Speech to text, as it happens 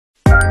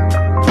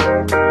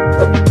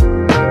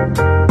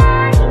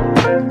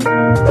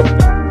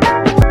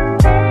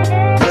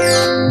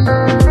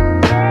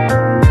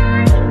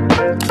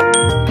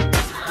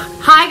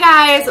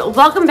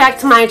welcome back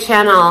to my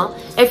channel.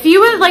 If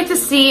you would like to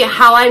see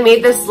how I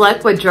made this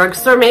look with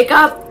drugstore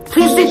makeup,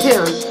 please stay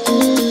tuned.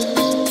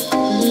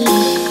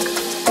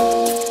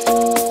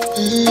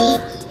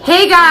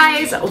 Hey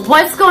guys,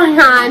 what's going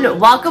on?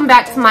 Welcome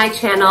back to my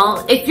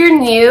channel. If you're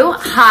new,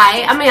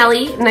 hi, I'm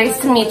Alli. Nice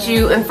to meet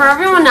you. And for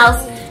everyone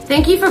else,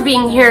 thank you for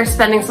being here,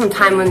 spending some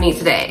time with me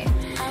today.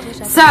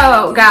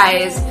 So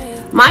guys,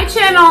 my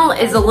channel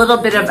is a little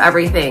bit of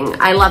everything.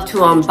 I love to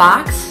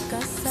unbox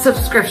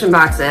subscription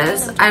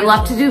boxes. I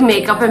love to do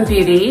makeup and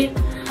beauty,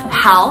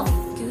 health,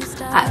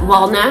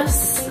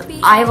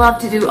 wellness. I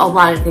love to do a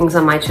lot of things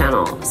on my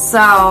channel.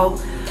 So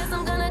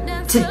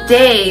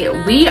today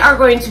we are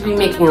going to be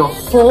making a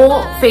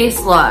whole face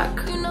look,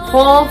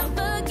 whole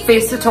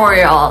face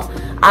tutorial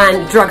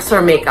on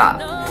drugstore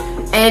makeup.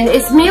 And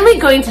it's mainly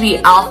going to be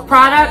E.L.F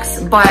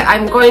products, but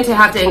I'm going to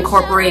have to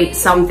incorporate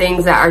some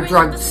things that are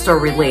drugstore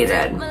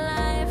related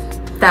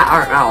that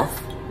are E.L.F.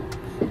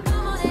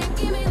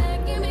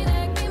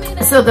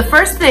 So the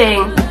first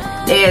thing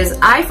is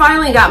I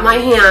finally got my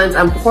hands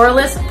on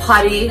Poreless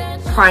Putty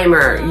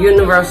Primer,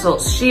 Universal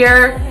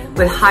Sheer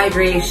with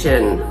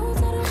Hydration.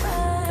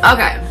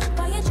 Okay,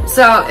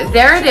 so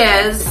there it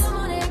is,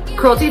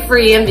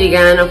 cruelty-free and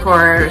vegan, of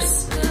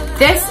course.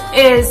 This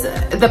is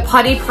the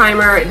putty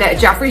primer that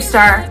Jeffree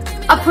Star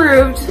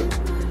approved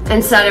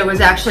and said it was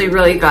actually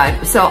really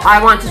good. So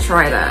I want to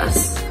try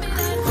this.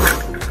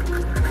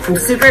 I'm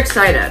super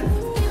excited.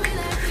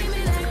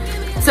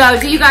 So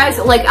do you guys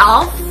like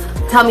E.L.F?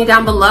 Tell me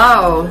down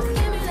below.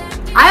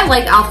 I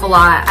like E.L.F a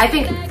lot. I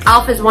think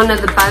E.L.F is one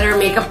of the better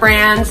makeup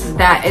brands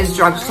that is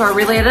drugstore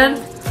related.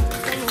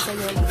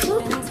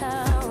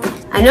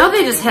 I know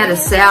they just had a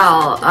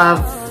sale of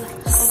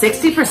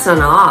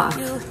 60% off,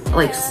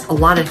 like a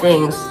lot of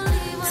things.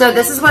 So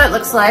this is what it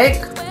looks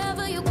like.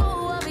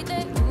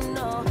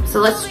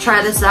 So let's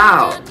try this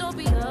out.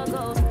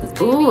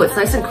 Ooh, it's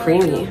nice and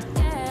creamy.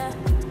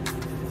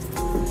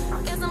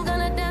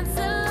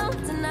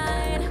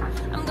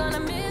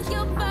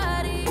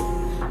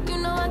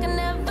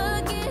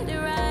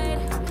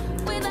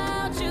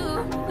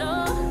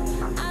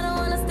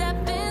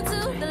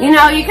 You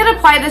know, you can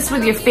apply this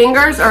with your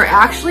fingers or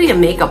actually a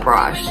makeup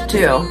brush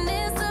too.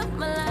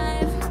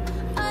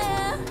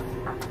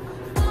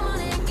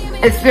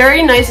 It's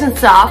very nice and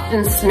soft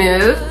and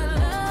smooth.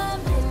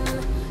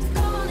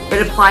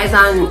 It applies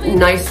on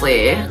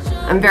nicely.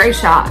 I'm very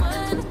shocked.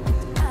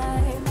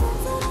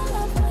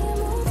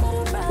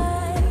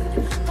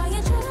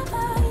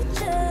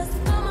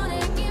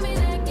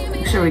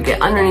 Make sure we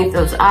get underneath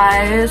those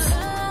eyes.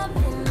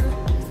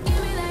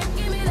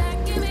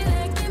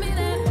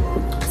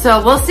 So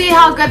we'll see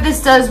how good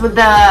this does with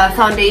the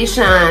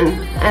foundation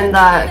and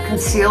the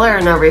concealer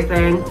and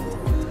everything.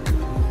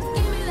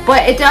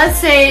 But it does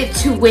say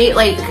to wait,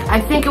 like,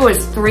 I think it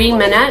was 3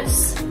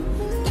 minutes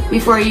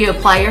before you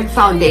apply your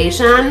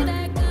foundation.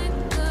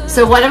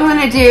 So what I'm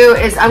gonna do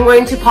is I'm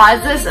going to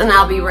pause this and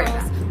I'll be right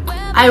back.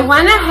 I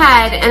went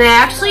ahead and I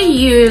actually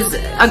used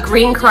a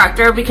green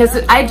corrector because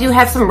I do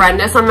have some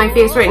redness on my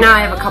face right now.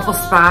 I have a couple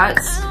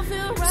spots.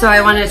 So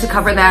I wanted to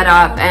cover that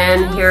up,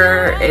 and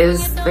here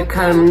is the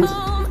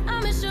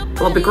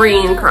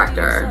green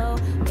corrector.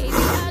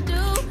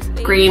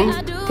 Green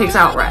takes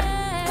out red.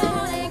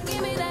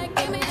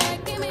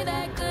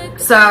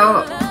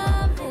 So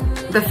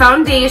the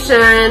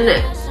foundation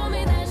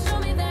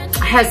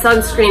has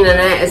sunscreen in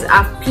it. It's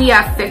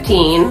SPF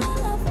 15.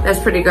 That's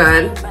pretty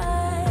good.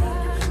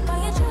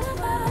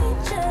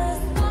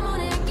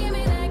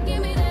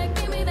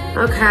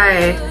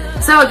 Okay,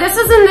 so this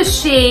is in the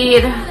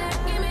shade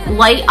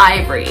Light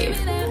Ivory.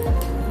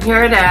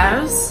 Here it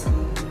is.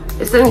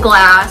 It's in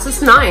glass.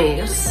 It's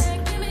nice.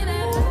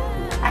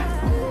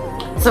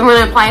 So I'm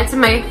going to apply it to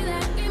my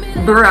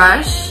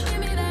brush,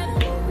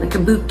 like a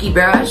kabuki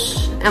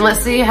brush, and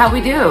let's see how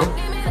we do.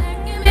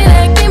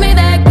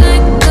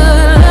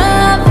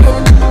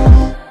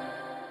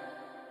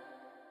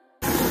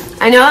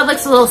 I know it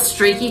looks a little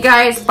streaky,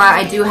 guys, but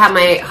I do have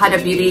my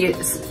Huda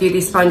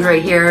Beauty sponge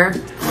right here,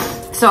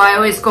 so I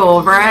always go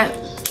over it.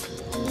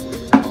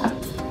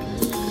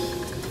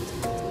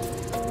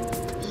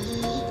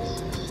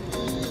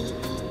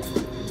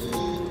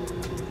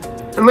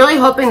 I'm really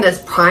hoping this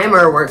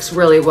primer works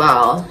really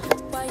well.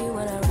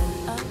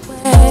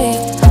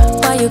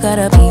 Why you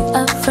gotta be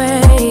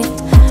afraid?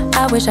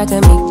 I wish I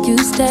could make you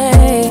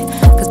stay,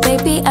 'cause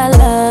baby I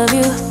love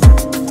you.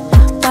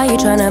 Why you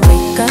tryna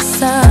break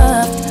us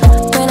up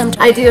when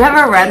I do have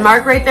a red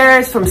mark right there.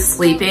 It's from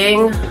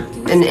sleeping,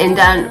 an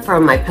indent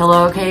from my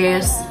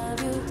pillowcase.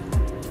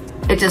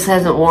 It just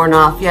hasn't worn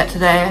off yet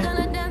today.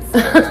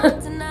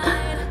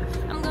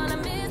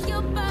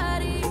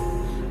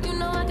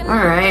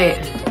 All right.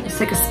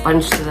 Take a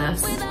sponge to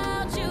this.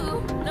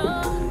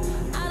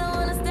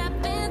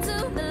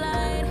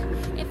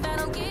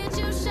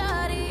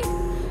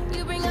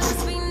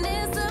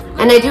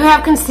 And I do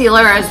have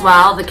concealer as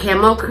well. The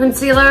camo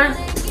concealer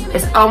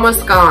is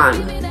almost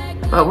gone,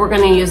 but we're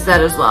gonna use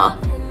that as well.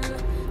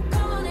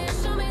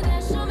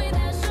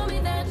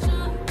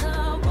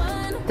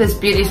 This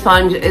beauty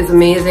sponge is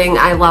amazing.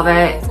 I love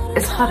it.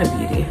 it's Huda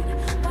Beauty.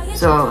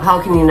 So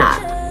how can you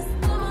not?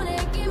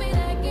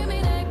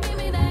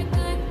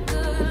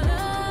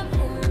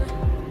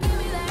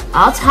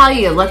 I'll tell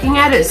you, looking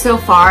at it so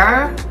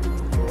far,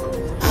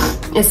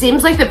 it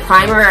seems like the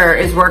primer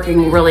is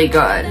working really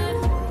good.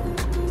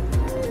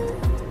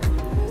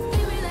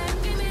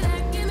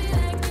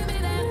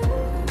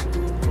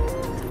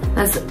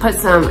 Let's put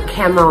some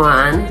camo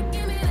on.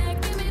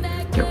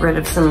 Get rid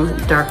of some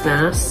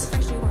darkness.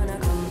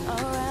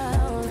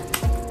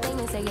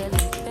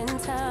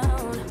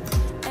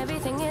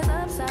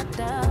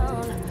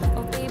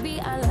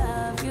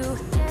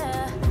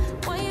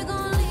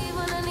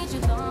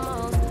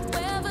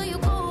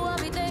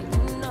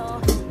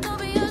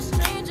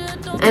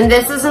 And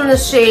this is in the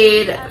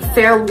shade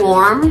Fair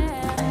Warm.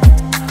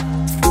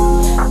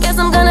 Guess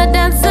I'm gonna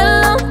dance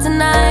alone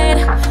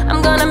tonight.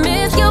 I'm gonna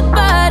miss your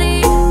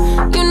body.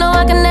 You know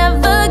I can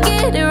never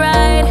get it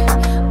right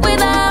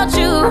without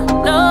you.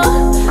 No,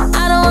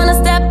 I don't wanna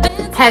step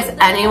in. Has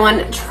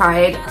anyone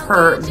tried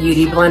her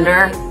beauty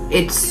blender?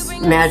 It's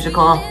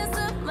magical.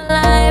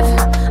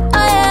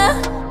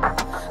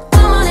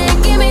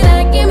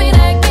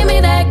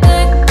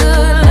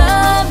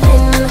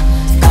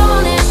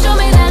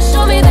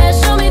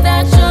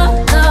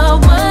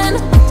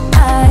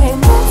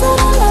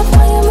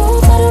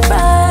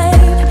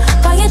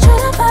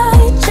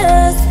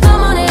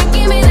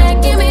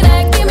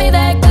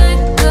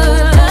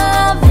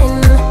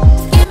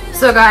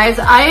 So guys,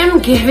 I am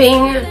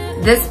giving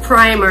this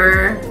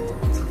primer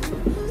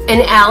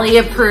an Alli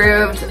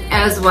approved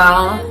as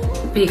well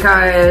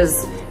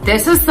because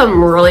this is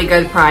some really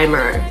good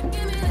primer.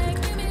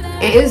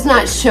 It is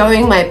not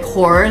showing my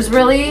pores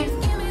really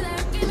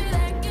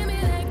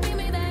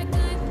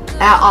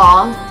at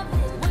all.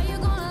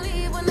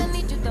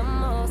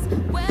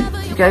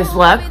 You guys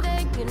look.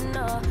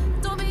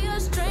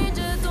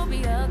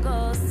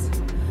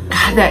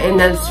 God, and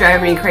that's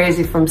driving me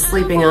crazy from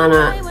sleeping on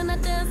it.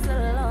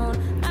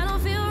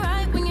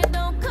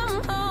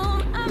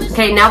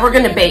 Okay, now we're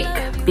gonna bake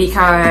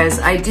because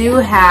I do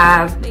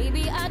have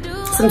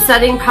some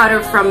setting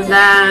powder from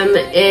them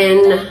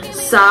in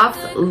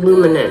Soft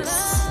Luminous.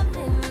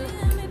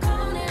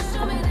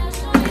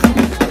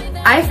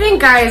 I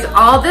think, guys,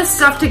 all this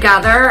stuff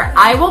together,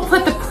 I will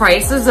put the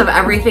prices of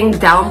everything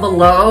down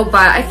below,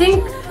 but I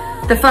think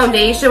the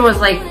foundation was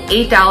like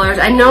 $8.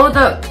 I know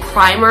the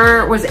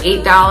primer was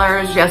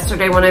 $8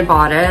 yesterday when I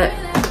bought it.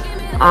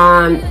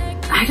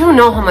 I don't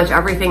know how much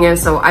everything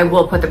is, so I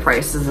will put the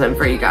prices in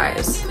for you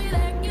guys.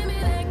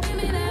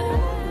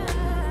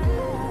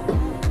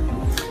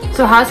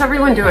 So how's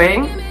everyone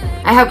doing?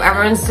 I hope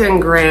everyone's doing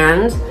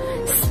grand.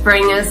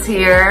 Spring is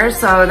here,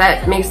 so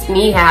that makes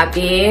me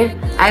happy.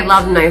 I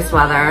love nice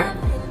weather.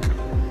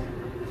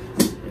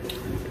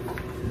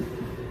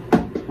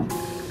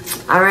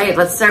 All right,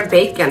 let's start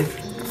baking.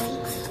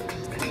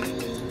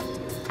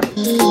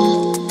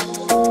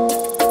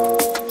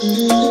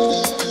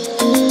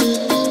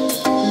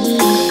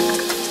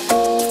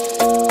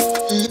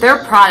 Their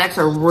products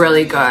are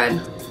really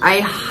good. I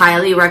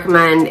highly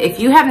recommend, if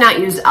you have not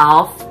used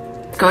E.L.F,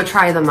 go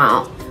try them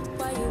out.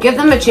 Give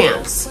them a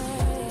chance.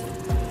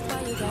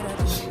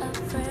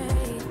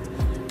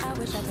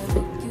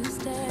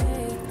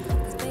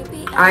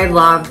 I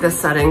love the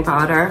setting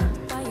powder.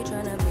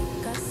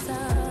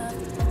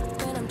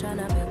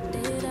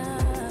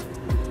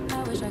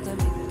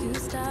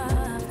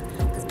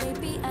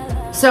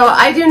 So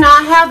I do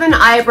not have an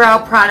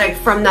eyebrow product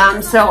from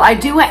them, so I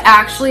do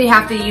actually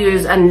have to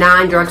use a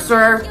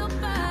non-drugstore.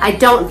 I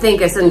don't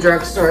think it's in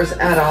drugstores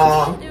at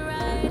all.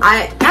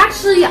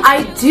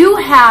 I do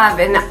have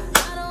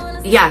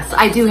yes,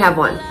 I do have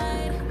one.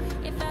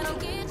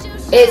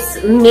 It's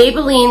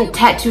Maybelline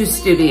Tattoo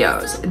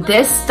Studios.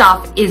 This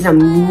stuff is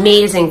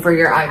amazing for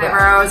your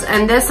eyebrows.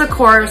 And this, of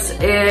course,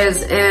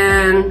 is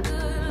in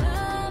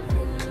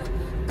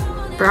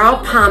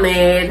Brow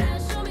Pomade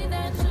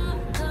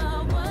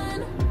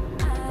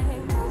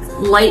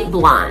Light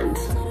Blonde.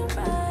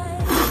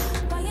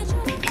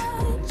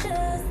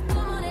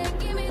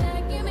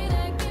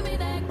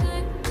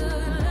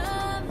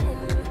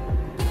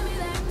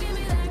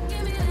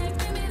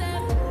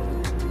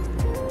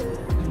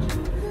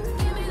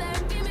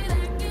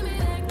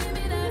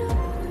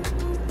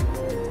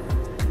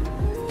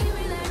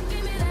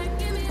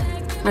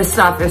 This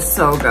stuff is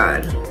so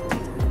good.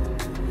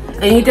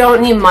 And you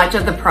don't need much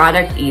of the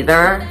product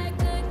either.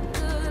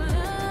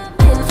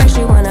 First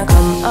you wanna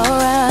come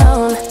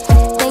around,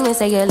 then you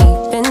say you're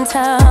leaving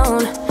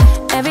town.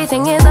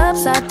 Everything is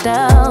upside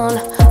down.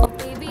 Oh,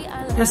 baby,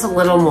 just a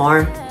little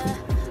more.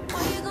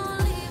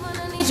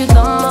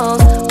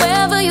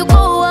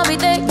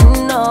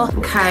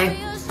 Okay.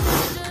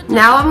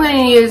 Now I'm going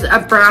to use a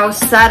brow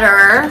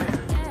setter.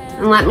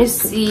 And let me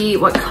see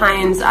what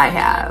kinds I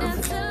have.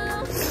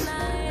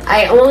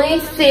 I only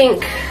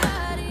think,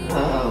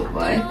 oh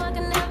boy.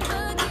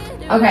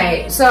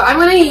 Okay, so I'm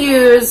gonna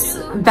use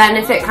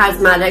Benefit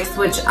Cosmetics,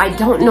 which I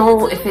don't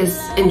know if it's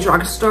in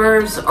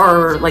drugstores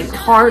or like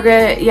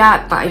Target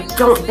yet, but I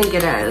don't think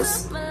it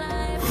is.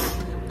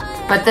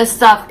 But this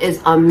stuff is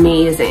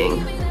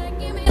amazing.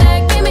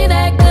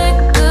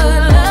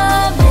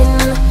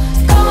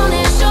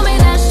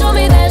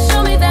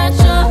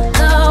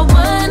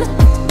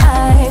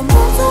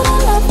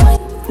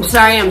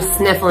 Sorry, I'm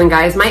sniffling,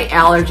 guys. My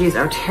allergies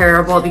are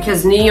terrible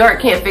because New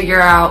York can't figure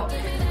out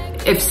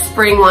if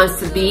spring wants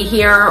to be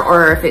here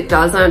or if it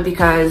doesn't,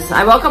 because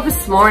I woke up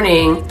this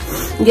morning.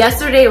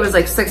 Yesterday it was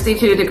like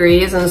 62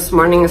 degrees and this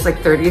morning it's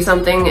like 30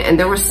 something, and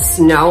there was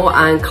snow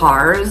on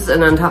cars,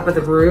 and on top of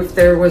the roof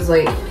there was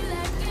like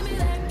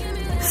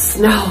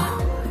snow,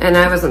 and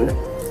I wasn't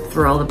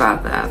thrilled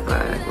about that,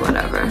 but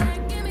whatever.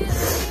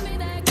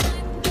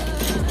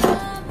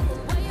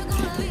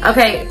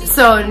 Okay,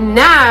 so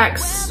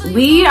next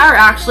we are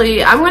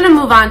I'm gonna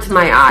move on to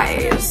my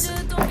eyes.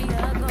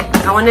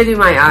 I wanna do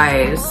my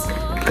eyes.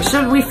 Or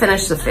should we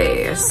finish the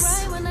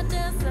face?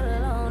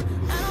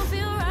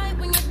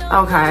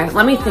 Okay,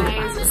 let me think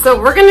about this. So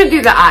we're gonna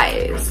do the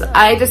eyes.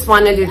 I just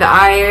wanna do the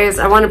eyes.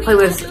 I wanna play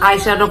with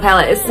eyeshadow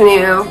palette, it's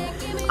new.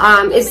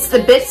 It's the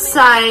Bit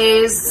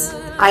Size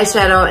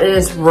eyeshadow, and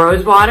it's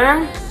rose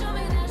water.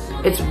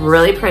 It's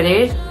really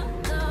pretty.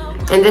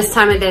 And this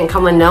time it didn't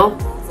come with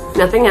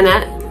nothing in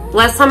it.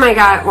 Last time I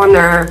got one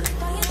there,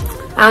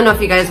 I don't know if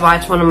you guys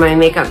watched one of my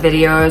makeup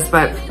videos,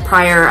 but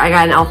prior I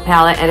got an E.L.F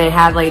palette and it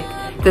had like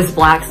this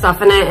black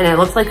stuff in it, and it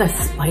looked like a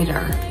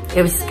spider.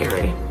 It was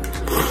scary.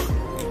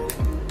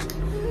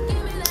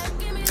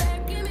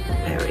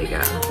 There we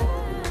go.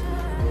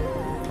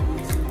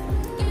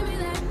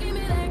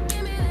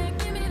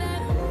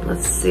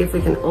 Let's see if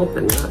we can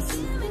open this.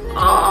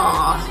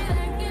 Oh,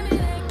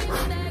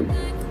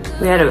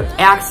 we had an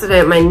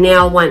accident. My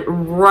nail went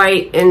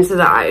right into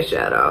the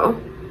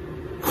eyeshadow.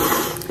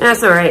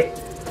 That's all right.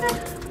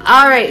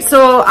 All right,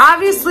 so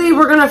obviously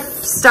we're gonna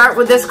start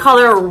with this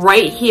color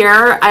right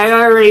here. I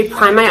already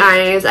primed my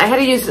eyes. I had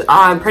to use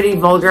Pretty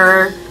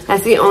Vulgar.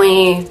 That's the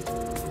only,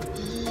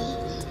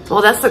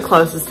 well, that's the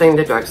closest thing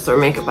to drugstore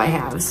makeup I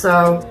have.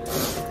 So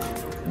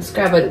let's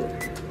grab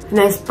a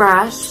nice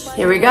brush.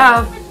 Here we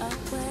go.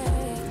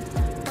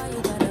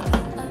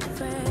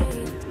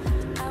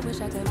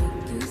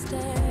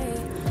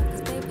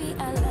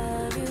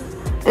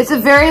 It's a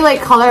very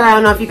light color. I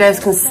don't know if you guys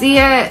can see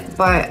it,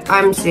 but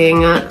I'm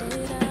seeing it.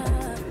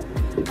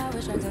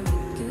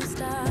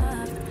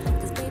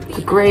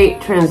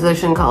 Great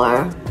transition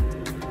color.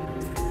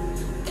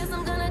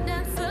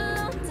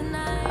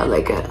 I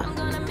like it.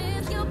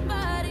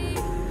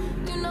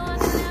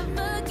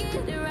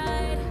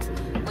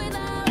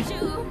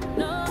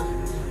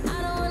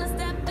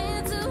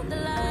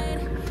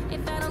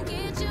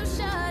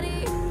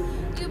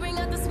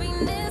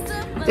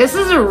 This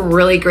is a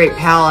really great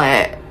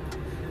palette.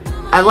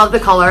 I love the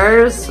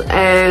colors,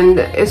 and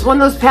it's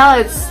one of those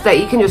palettes that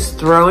you can just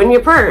throw in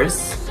your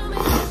purse.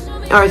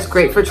 Or it's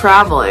great for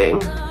traveling.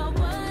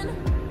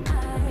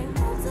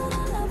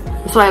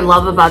 That's what I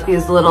love about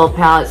these little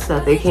palettes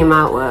that they came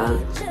out with.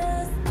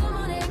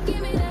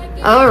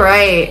 All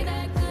right.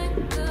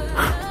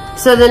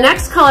 So the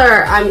next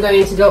color I'm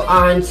going to go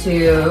on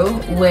to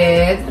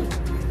with,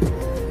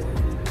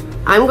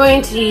 I'm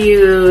going to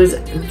use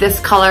this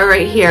color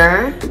right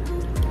here.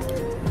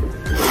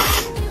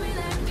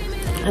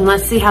 And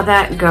let's see how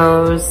that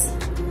goes.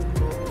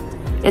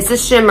 It's a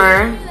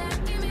shimmer.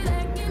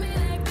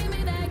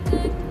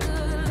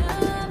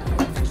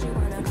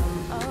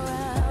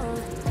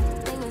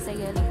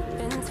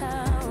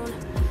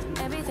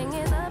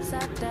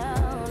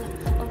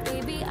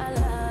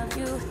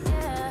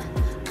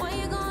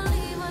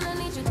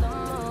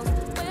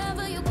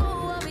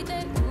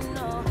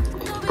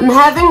 I'm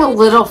having a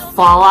little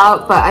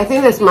fallout, but I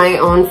think that's my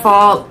own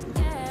fault.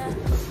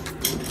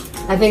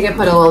 I think I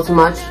put a little too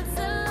much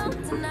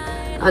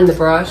on the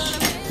brush.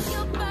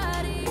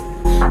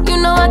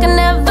 You know I can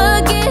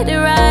never get it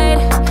right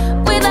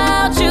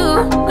without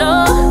you.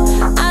 No,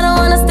 I don't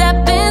wanna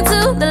step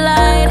into the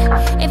light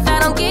if I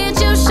don't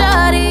get you,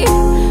 shawty.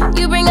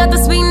 You bring out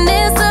the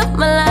sweetness of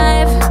my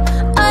life.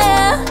 Oh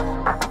yeah.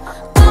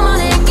 Come on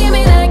and give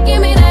me that,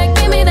 give me that,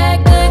 give me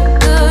that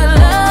good, good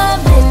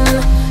loving.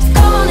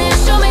 Come on and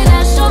show me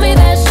that, show me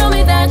that, show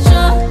me that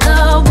you're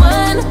the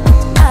one.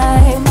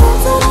 I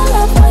move to the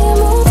left while you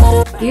move to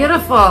the right.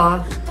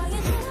 Beautiful.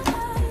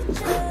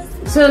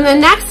 So the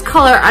next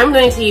color I'm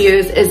going to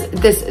use is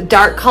this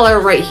dark color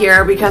right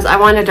here because I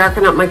want to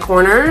darken up my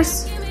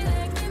corners.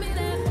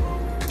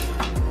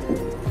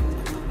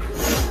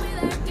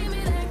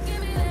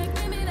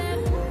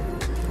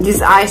 These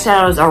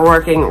eyeshadows are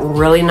working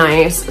really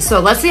nice. So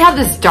let's see how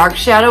this dark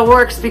shadow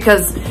works,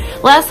 because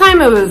last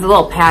time it was a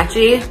little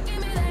patchy,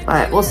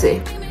 but we'll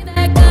see.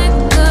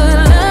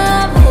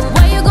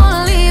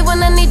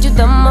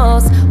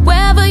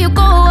 Wherever you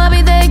go, I'll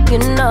be there, you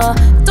know.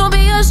 Don't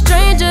be a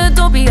stranger,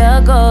 don't be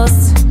a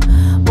ghost.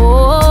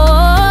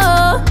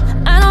 Oh,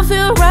 I don't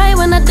feel right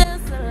when I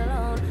dance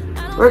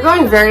alone. We're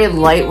going very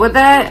light with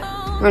it.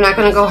 We're not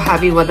gonna go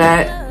heavy with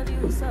it.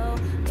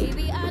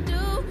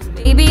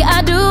 Baby,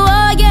 I do,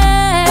 oh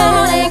yeah. Come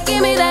on and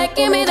give me that,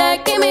 give me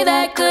that, give me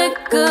that good,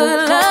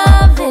 good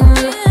loving.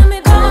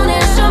 Come on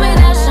and show me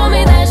that, show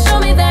me that, show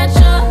me that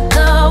you're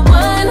the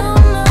one.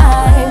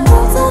 I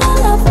move to the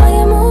left while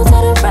you move to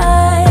the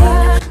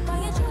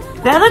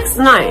right. That looks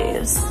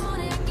nice.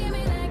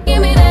 Give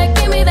me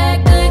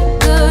that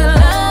good, good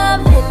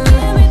loving.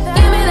 Give me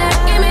that,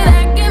 give me that,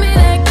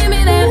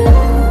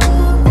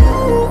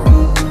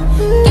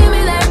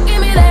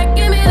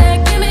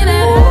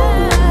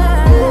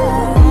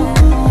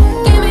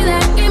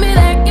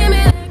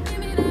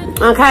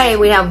 Okay,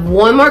 we have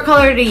one more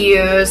color to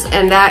use,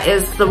 and that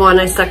is the one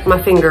I stuck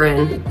my finger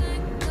in.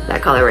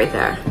 That color right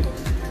there.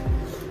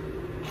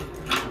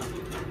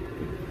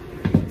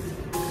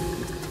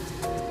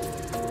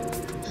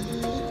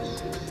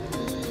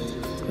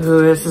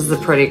 Ooh, this is the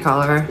pretty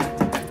color.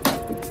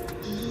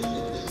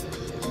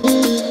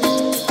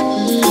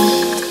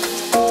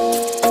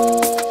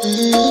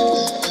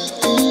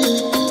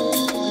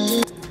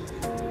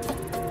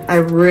 I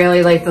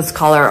really like this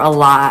color a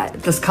lot.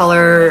 This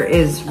color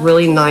is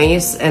really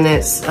nice, and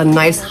it's a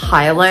nice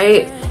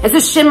highlight. It's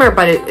a shimmer,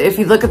 but if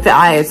you look at the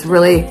eye, it's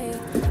really,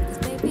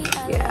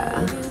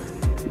 yeah,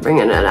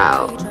 bringing it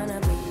out.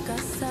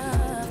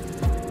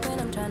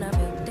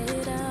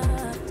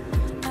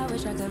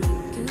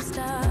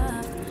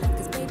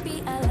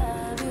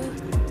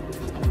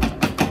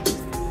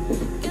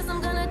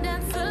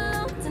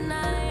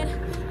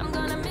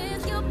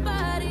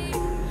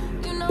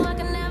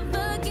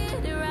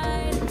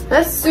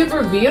 That's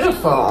super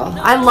beautiful.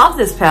 I love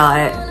this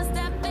palette.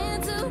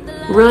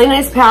 Really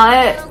nice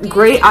palette.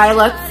 Great eye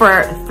look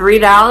for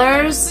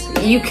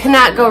 $3. You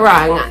cannot go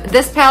wrong.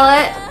 This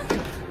palette,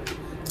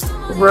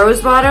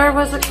 Rosewater,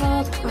 was it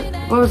called?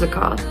 What was it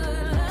called?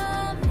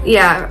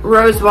 Yeah,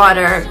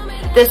 Rosewater.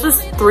 This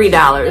was $3,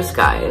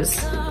 guys.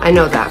 I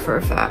know that for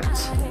a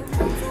fact.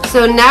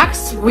 So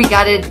next, we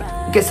gotta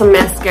get some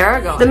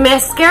mascara going. The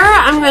mascara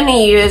I'm gonna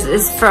use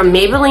is from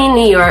Maybelline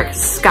New York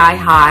Sky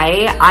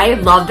High. I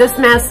love this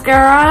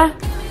mascara.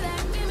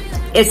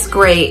 It's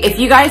great. If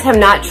you guys have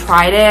not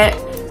tried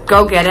it,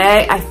 go get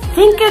it. I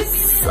think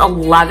it's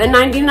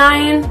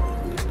 $11.99,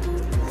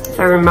 if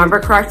I remember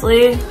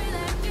correctly.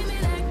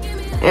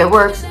 It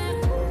works.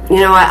 You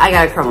know what? I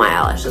gotta curl my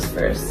eyelashes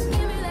first.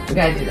 We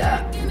gotta do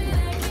that.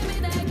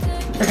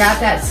 Forgot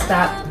that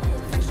step.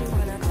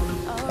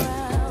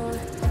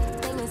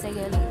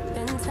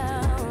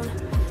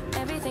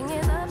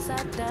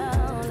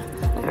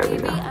 There we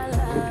go.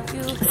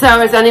 So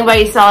is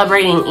anybody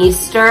celebrating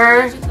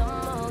Easter?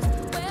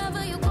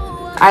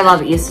 I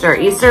love Easter.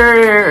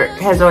 Easter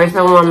has always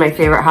been one of my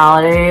favorite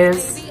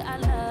holidays.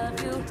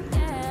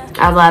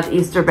 I love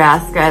Easter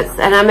baskets,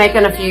 and I'm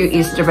making a few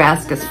Easter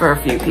baskets for a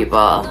few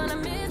people.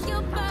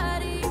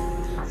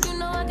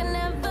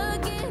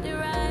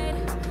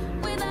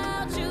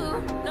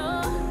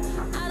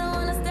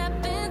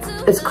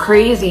 It's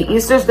crazy.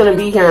 Easter's gonna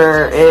be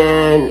here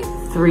in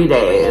 3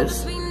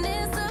 days.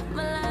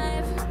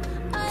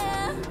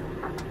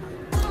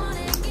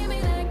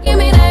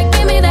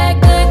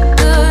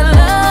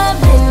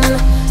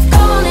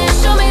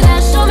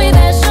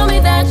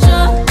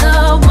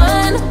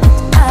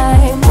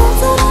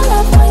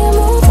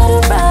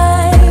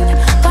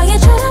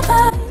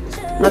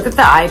 Look at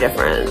the eye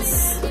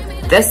difference.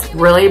 This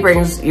really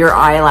brings your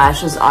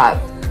eyelashes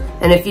up.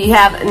 And if you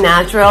have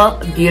natural,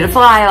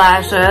 beautiful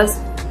eyelashes,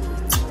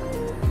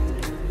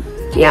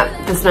 yeah,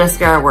 this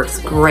mascara works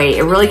great.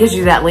 It really gives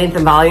you that length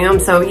and volume.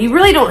 So you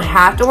really don't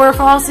have to wear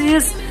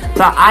falsies,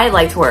 but I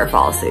like to wear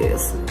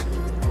falsies.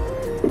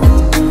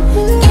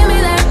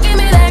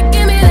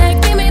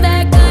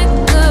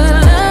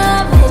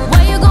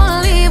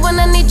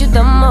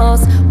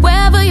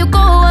 Wherever you go,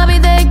 I'll be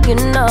there, you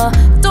know.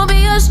 Don't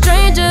be a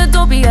stranger,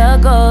 don't be a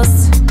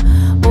ghost.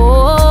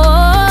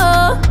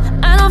 Oh,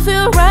 I don't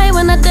feel right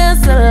when I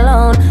dance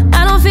alone.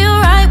 I don't feel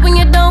right when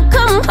you don't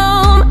come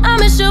home. I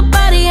miss your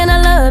body and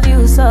I love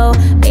you so.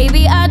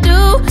 Baby, I do,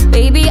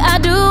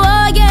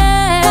 oh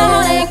yeah. Come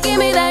on and give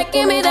me that,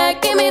 give me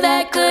that, give me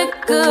that good,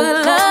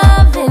 good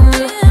loving.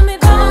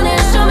 Come on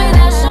and show me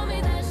that, show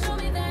me that, show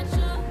me that.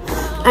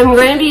 I'm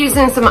going to be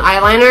using some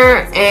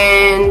eyeliner,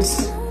 and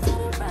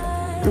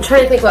I'm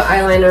trying to think what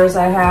eyeliners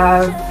I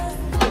have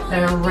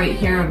that are right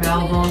here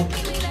available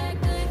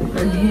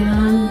on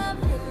hand.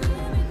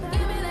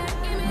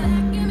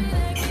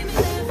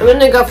 I'm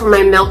gonna go for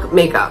my Milk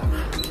Makeup.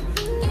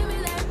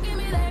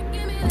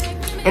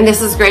 And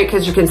this is great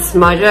because you can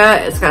smudge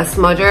it. It's got a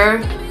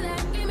smudger.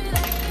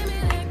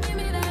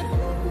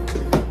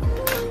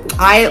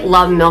 I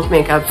love Milk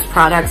Makeup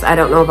products. I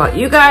don't know about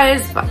you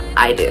guys, but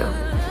I do.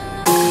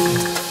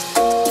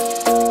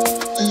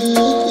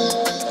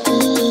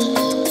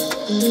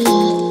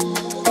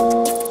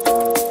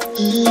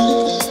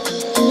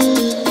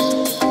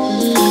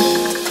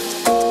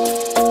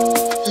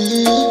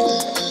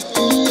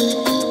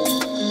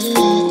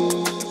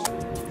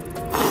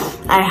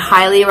 I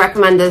highly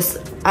recommend this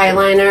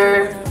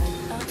eyeliner.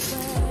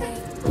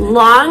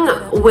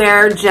 Long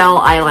wear gel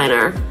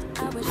eyeliner.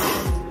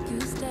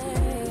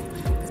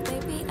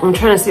 I'm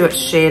trying to see what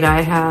shade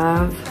I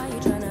have.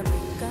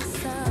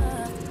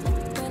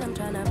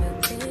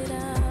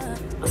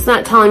 It's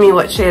not telling me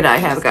what shade I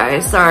have,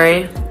 guys.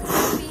 Sorry.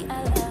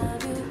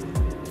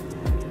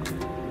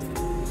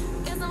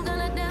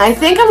 I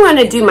think I'm going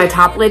to do my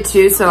top lid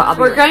too, so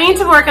we're going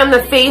to work on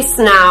the face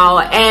now,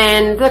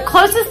 and the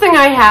closest thing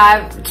I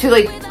have to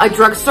like a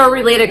drugstore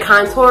related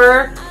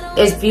contour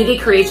is Beauty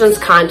Creations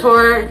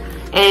contour,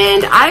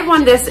 and I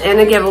won this in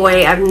a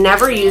giveaway. I've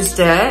never used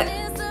it.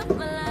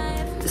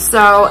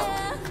 So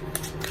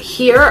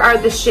here are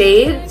the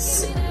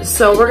shades.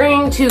 So we're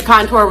going to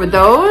contour with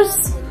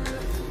those.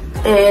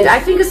 And I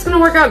think it's gonna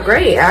work out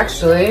great,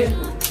 actually.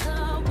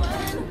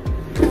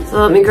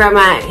 So let me grab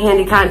my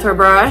handy contour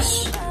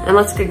brush and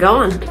let's get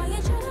going.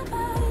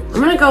 I'm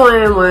gonna go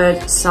in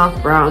with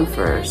soft brown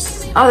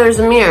first. Oh, there's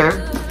a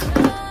mirror,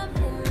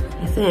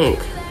 I think.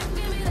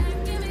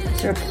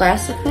 Is there a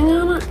plastic thing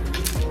on it?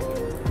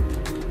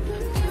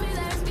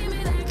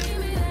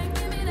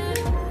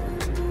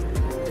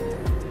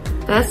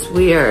 That's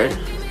weird.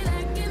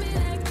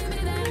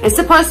 It's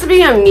supposed to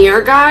be a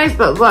mirror, guys,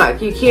 but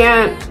look, you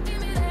can't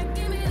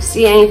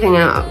see anything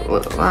out.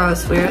 Wow,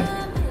 that's weird.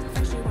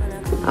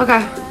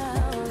 Okay.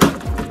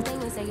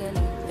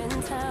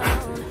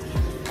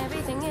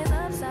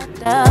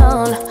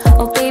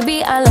 Oh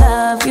baby, I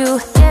love you,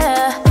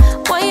 yeah.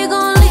 Why you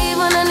gonna leave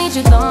when I need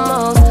you the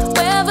most?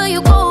 Wherever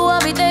you go,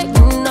 I'll be there,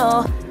 you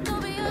know.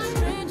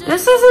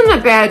 This isn't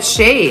a bad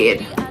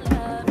shade.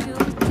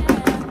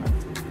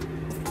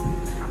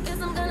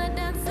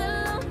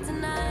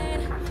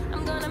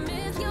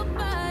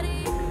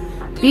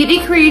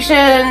 Beauty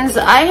Creations,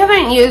 I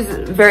haven't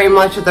used very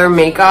much of their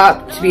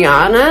makeup, to be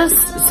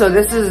honest, so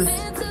this is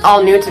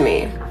all new to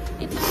me.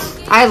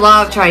 I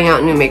love trying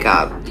out new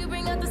makeup.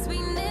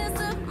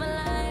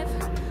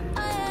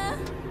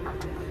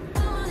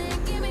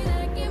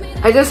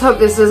 I just hope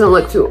this doesn't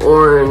look too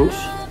orange.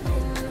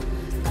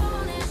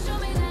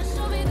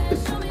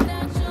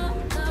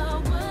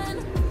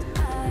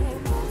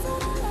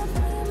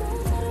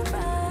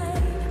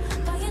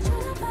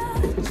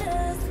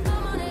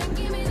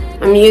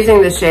 I'm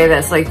using the shade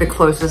that's like the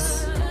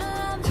closest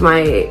to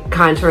my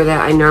contour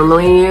that I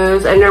normally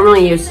use. I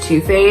normally use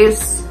Too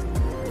Faced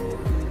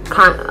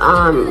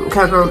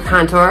Cocoa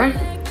Contour,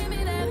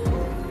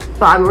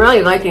 but I'm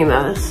really liking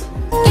this.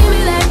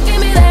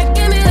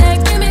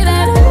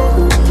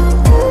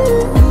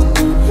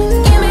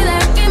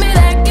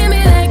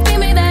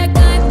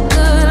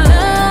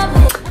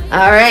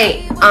 All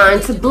right,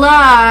 on to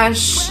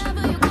blush.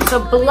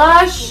 So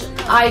blush,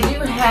 I do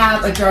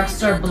have a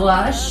drugstore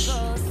blush.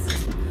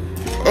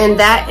 And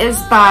that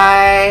is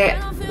by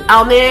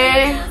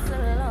Alli.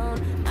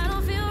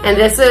 And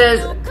this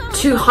is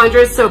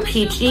 200 So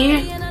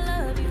Peachy.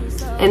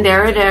 And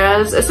there it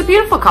is. It's a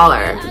beautiful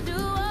color.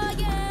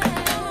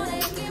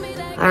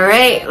 All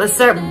right, let's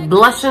start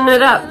blushing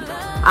it up.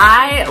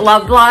 I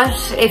love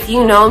blush. If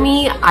you know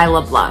me, I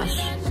love blush.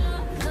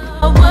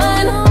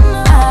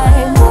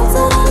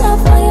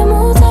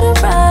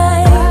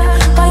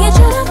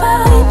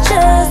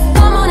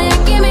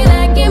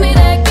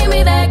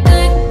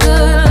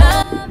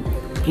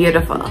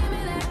 Beautiful.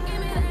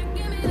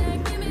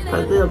 Put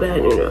a little bit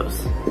on your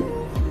nose.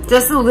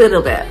 Just a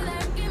little bit.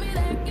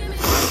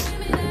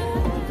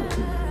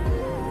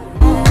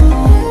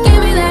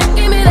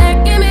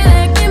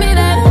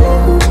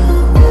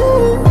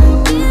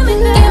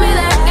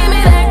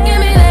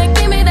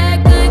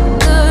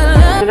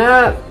 It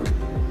up.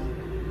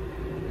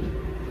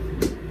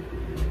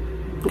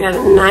 Got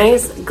a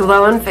nice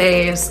glowing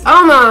face.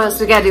 Almost.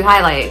 We gotta do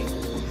highlight.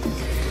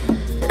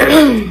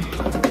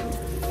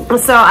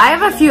 So I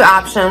have a few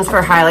options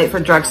for highlight for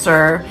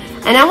drugstore,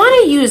 and I want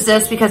to use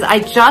this because I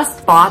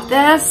just bought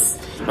this,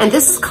 and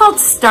this is called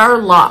Star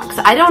Luxe.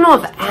 I don't know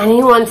if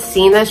anyone's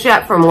seen this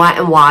yet from Wet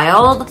n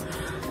Wild,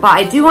 but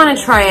I do want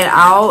to try it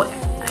out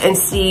and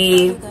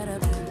see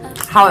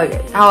how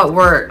it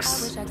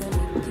works.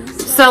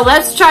 So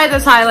let's try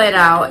this highlight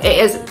out. It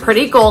is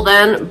pretty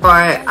golden,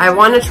 but I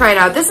want to try it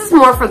out. This is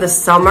more for the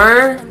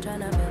summer,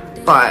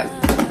 but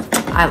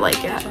I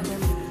like it.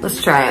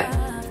 Let's try it.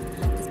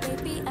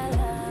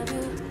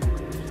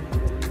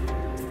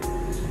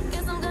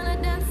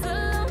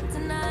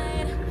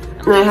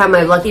 And I have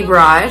my Lucky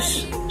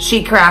Brush.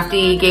 She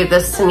Crafty gave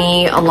this to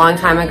me a long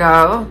time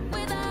ago.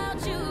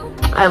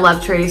 I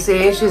love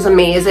Tracy. She's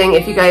amazing.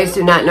 If you guys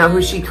do not know who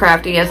She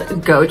Crafty is,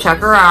 go check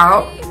her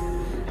out.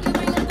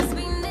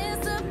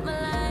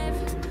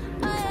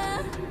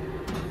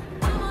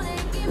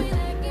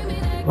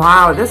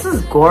 Wow, this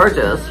is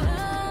gorgeous.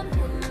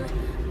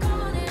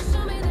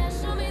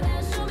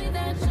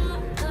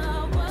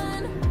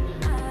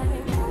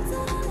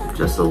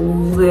 Just a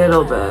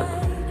little bit.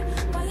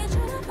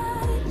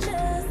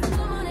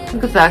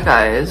 Look at that,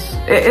 guys.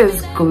 It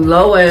is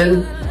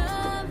glowing.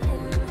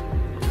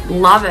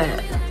 Love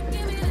it.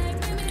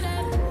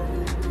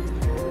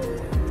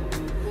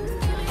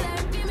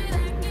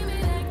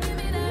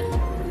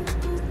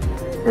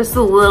 Just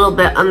a little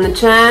bit on the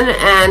chin,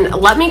 and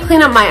let me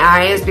clean up my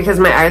eyes because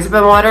my eyes have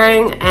been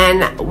watering,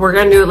 and we're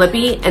gonna do a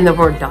lippy and then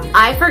we're done.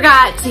 I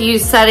forgot to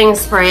use setting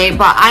spray,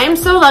 but I am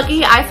so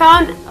lucky I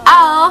found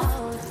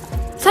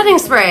E.L.F. setting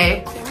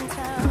spray.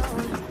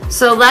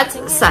 So let's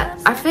set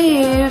our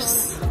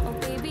face.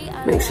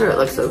 Make sure it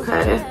looks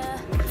okay.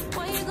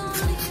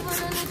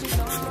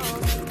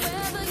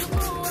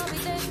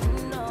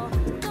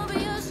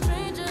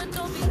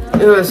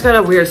 Ooh, it's got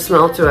a weird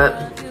smell to it.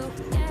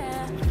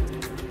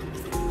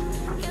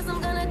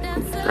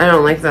 I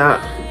don't like that.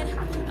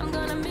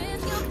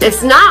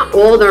 It's not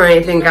old or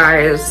anything,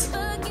 guys.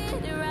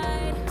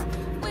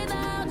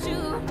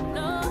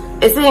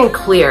 It's in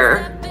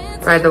clear,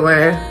 by the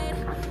way.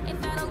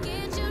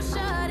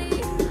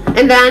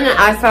 And then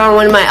I found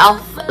one of my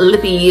E.L.F.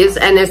 lippies,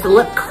 and it's a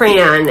lip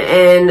crayon,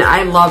 and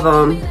I love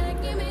them.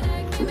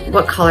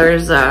 What color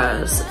is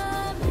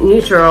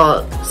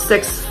neutral,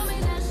 6,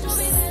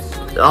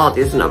 all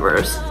these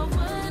numbers.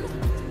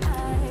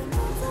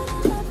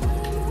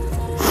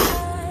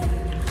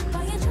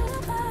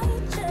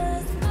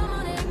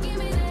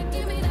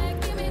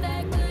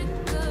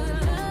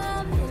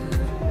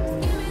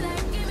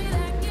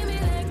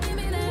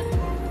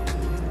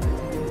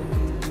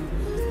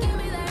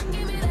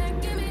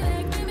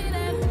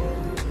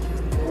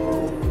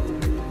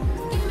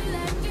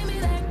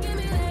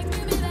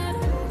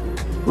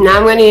 Now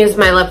I'm going to use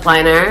my lip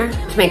liner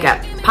to make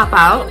it pop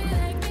out.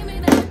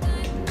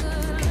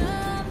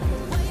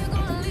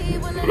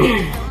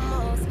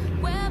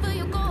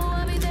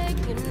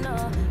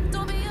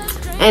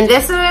 And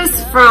this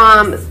is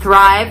from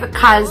Thrive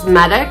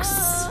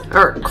Cosmetics,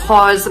 or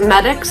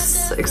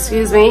Cosmetics,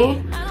 excuse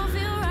me.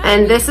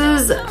 And this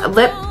is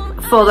lip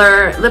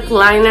folder, lip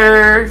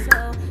liner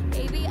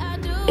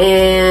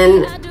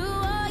in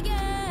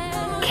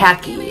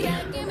khaki.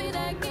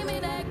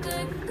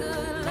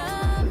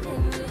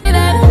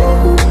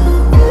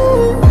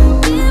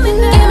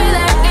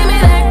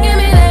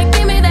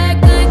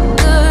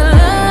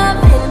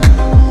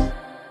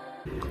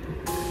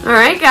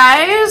 Alright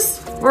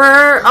guys,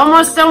 we're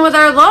almost done with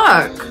our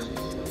look.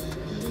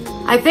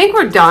 I think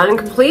we're done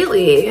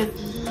completely.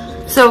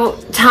 So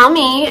tell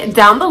me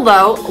down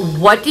below,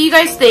 what do you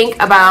guys think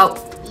about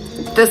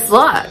this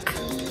look?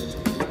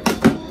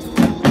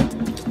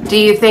 Do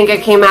you think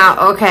it came out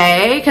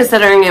okay,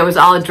 considering it was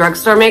all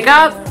drugstore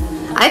makeup?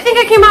 I think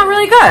it came out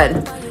really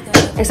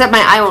good. Except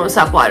my eye won't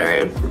stop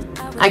watering.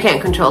 I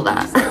can't control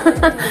that.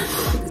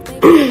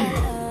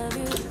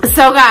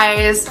 So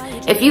guys,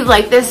 if you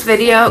like this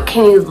video,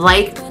 can you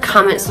like,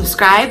 comment,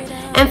 subscribe,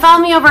 and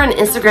follow me over on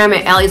Instagram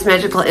at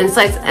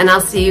allismagicalinsights, and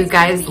I'll see you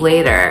guys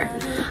later.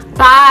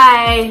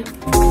 Bye!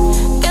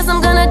 Guess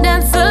I'm gonna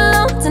dance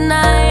alone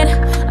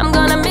tonight.